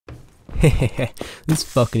This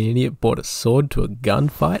fucking idiot brought a sword to a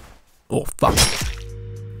gunfight? Oh fuck.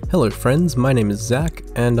 Hello friends, my name is Zach,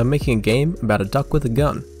 and I'm making a game about a duck with a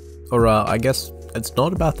gun. Or I guess it's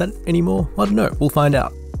not about that anymore? I don't know, we'll find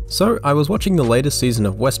out. So, I was watching the latest season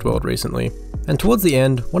of Westworld recently, and towards the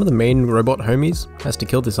end, one of the main robot homies has to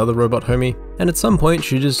kill this other robot homie, and at some point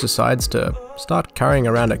she just decides to start carrying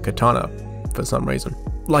around a katana for some reason.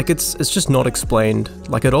 Like it's just not explained,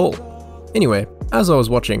 like at all. Anyway, as I was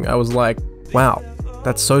watching, I was like, wow,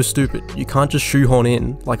 that's so stupid. You can't just shoehorn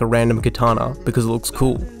in like a random katana because it looks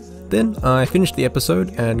cool. Then I finished the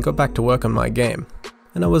episode and got back to work on my game.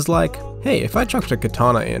 And I was like, hey, if I chucked a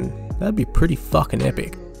katana in, that'd be pretty fucking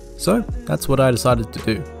epic. So that's what I decided to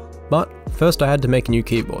do. But first I had to make a new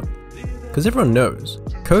keyboard. Because everyone knows,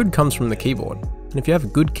 code comes from the keyboard. And if you have a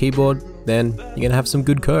good keyboard, then you're gonna have some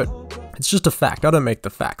good code. It's just a fact, I don't make the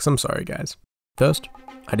facts, I'm sorry guys. First,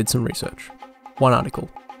 I did some research. 1 article,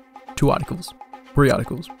 2 articles, 3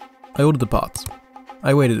 articles. I ordered the parts.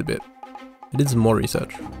 I waited a bit. I did some more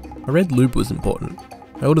research. I read lube was important.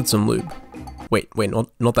 I ordered some lube. Wait,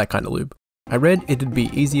 not that kind of lube. I read it'd be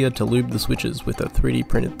easier to lube the switches with a 3D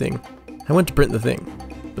printed thing. I went to print the thing,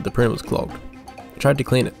 but the printer was clogged. I tried to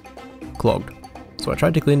clean it. Clogged. So I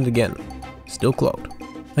tried to clean it again. Still clogged.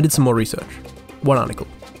 I did some more research. 1 article,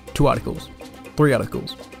 2 articles, 3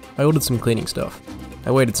 articles. I ordered some cleaning stuff. I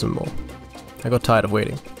waited some more. I got tired of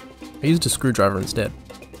waiting. I used a screwdriver instead.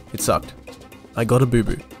 It sucked. I got a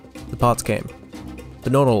boo-boo. The parts came.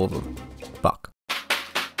 But not all of them. Fuck.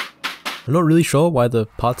 I'm not really sure why the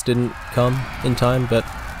parts didn't come in time, but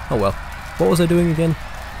oh well. What was I doing again?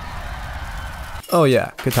 Oh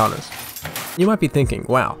yeah, katanas. You might be thinking,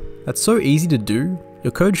 wow, that's so easy to do.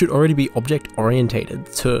 Your code should already be object-orientated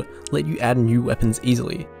to let you add new weapons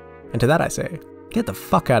easily. And to that I say, get the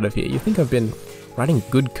fuck out of here. You think I've been writing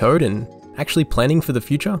good code and actually planning for the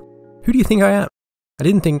future? Who do you think I am? I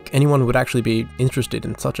didn't think anyone would actually be interested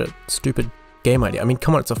in such a stupid game idea. I mean,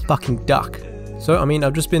 come on, it's a fucking duck. So, I mean,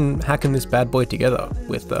 I've just been hacking this bad boy together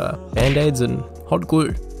with band-aids and hot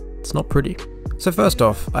glue. It's not pretty. So first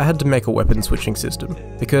off, I had to make a weapon switching system,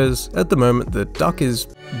 because at the moment the duck is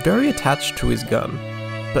very attached to his gun,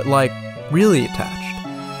 but like, really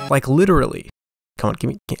attached. Like literally. Come on, give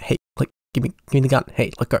me the gun,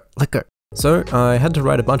 hey, let go. So I had to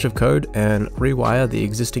write a bunch of code and rewire the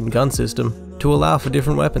existing gun system to allow for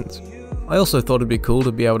different weapons. I also thought it'd be cool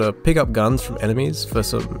to be able to pick up guns from enemies for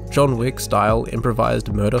some John Wick style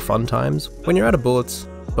improvised murder fun times when you're out of bullets,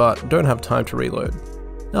 but don't have time to reload.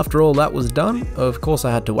 After all that was done, of course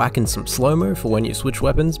I had to whack in some slow-mo for when you switch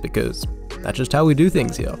weapons because that's just how we do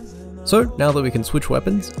things here. So now that we can switch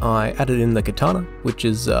weapons, I added in the katana, which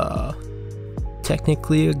is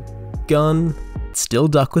technically a gun. Still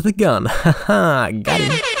duck with a gun, haha, got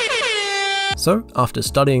him. So, after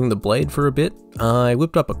studying the blade for a bit, I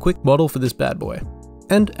whipped up a quick model for this bad boy.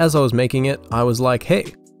 And as I was making it, I was like,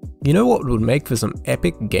 hey, you know what would make for some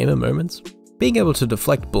epic gamer moments? Being able to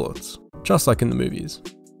deflect bullets, just like in the movies.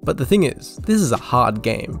 But the thing is, this is a hard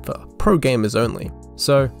game for pro gamers only,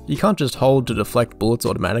 so you can't just hold to deflect bullets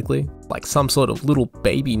automatically, like some sort of little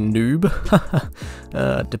baby noob.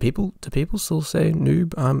 Do people still say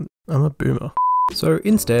noob? I'm a boomer. So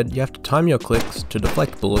instead, you have to time your clicks to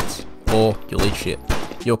deflect bullets, or you'll eat shit.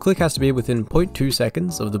 Your click has to be within 0.2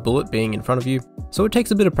 seconds of the bullet being in front of you, so it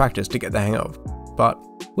takes a bit of practice to get the hang of. But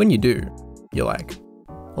when you do, you're like,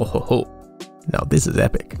 oh ho ho, now this is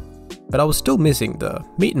epic. But I was still missing the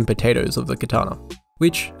meat and potatoes of the katana,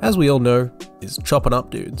 which, as we all know, is chopping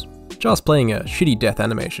up dudes. Just playing a shitty death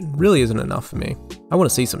animation really isn't enough for me. I want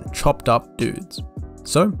to see some chopped up dudes.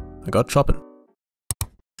 So, I got chopping.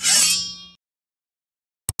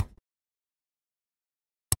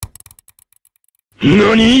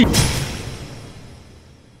 NANI?!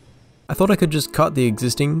 I thought I could just cut the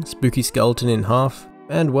existing spooky skeleton in half,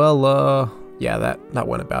 and well, yeah, that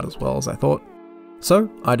went about as well as I thought. So,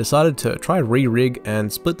 I decided to try re-rig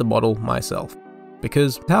and split the model myself.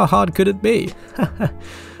 Because how hard could it be?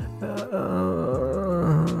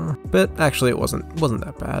 But actually it wasn't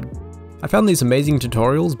that bad. I found these amazing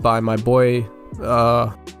tutorials by my boy,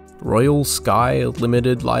 Royal Sky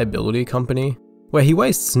Limited Liability Company, where he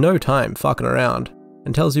wastes no time fucking around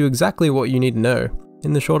and tells you exactly what you need to know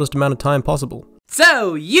in the shortest amount of time possible.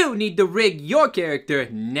 So you need to rig your character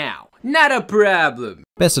now. Not a problem.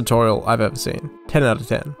 Best tutorial I've ever seen. 10 out of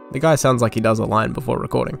 10. The guy sounds like he does a line before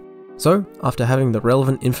recording. So, after having the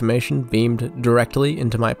relevant information beamed directly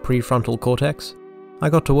into my prefrontal cortex, I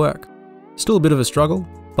got to work. Still a bit of a struggle,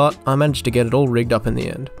 but I managed to get it all rigged up in the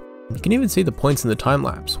end. You can even see the points in the time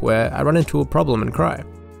lapse where I run into a problem and cry.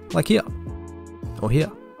 Like here. Or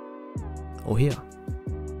here. Or here.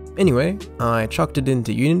 Anyway, I chucked it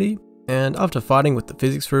into Unity, and after fighting with the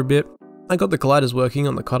physics for a bit, I got the colliders working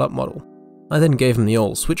on the cut up model. I then gave him the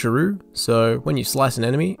old switcheroo, so when you slice an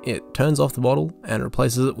enemy, it turns off the model and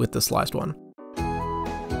replaces it with the sliced one.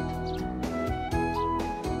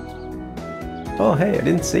 Oh hey, I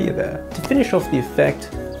didn't see you there. To finish off the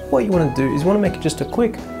effect, what you want to do is you want to make it just a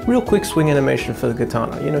real quick swing animation for the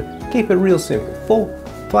katana, you know, keep it real simple.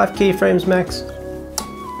 4-5 keyframes max,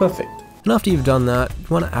 perfect. And after you've done that, you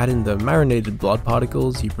want to add in the marinated blood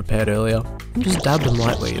particles you prepared earlier, and just dab them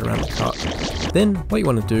lightly around the cut. Then, what you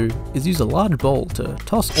want to do is use a large bowl to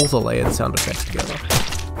toss all the layered sound effects together.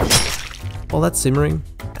 While that's simmering,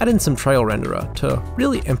 add in some trail renderer to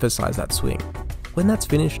really emphasize that swing. When that's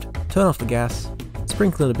finished, turn off the gas,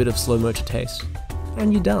 sprinkle in a bit of slow-mo to taste,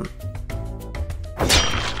 and you're done.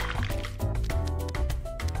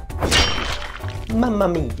 Mamma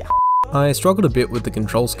mia! I struggled a bit with the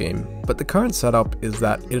control scheme, but the current setup is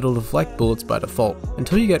that it'll deflect bullets by default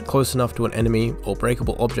until you get close enough to an enemy or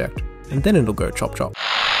breakable object, and then it'll go chop chop.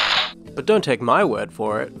 But don't take my word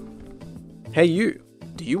for it. Hey you,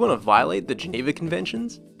 do you want to violate the Geneva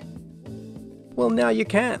Conventions? Well now you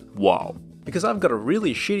can. Wow. Because I've got a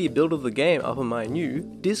really shitty build of the game up on my new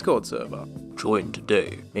Discord server. Join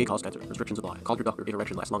today. May cause cancer. Restrictions apply. Call your doctor if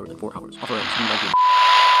erection lasts longer than 4 hours.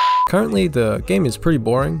 Currently, the game is pretty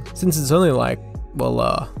boring, since it's only like,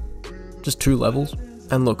 well, just 2 levels.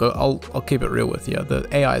 And look, I'll keep it real with you, the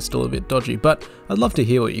AI is still a bit dodgy, but I'd love to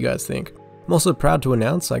hear what you guys think. I'm also proud to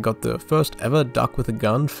announce I got the first ever duck with a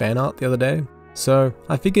gun fan art the other day, so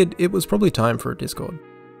I figured it was probably time for a Discord.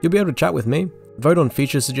 You'll be able to chat with me, vote on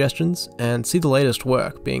feature suggestions, and see the latest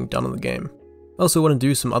work being done on the game. I also want to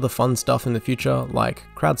do some other fun stuff in the future, like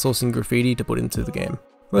crowdsourcing graffiti to put into the game.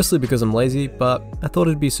 Mostly because I'm lazy, but I thought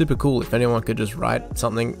it'd be super cool if anyone could just write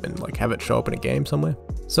something and like have it show up in a game somewhere.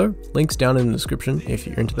 So, links down in the description if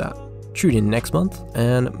you're into that. Tune in next month,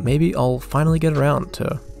 and maybe I'll finally get around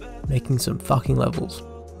to making some fucking levels.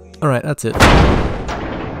 Alright, that's it.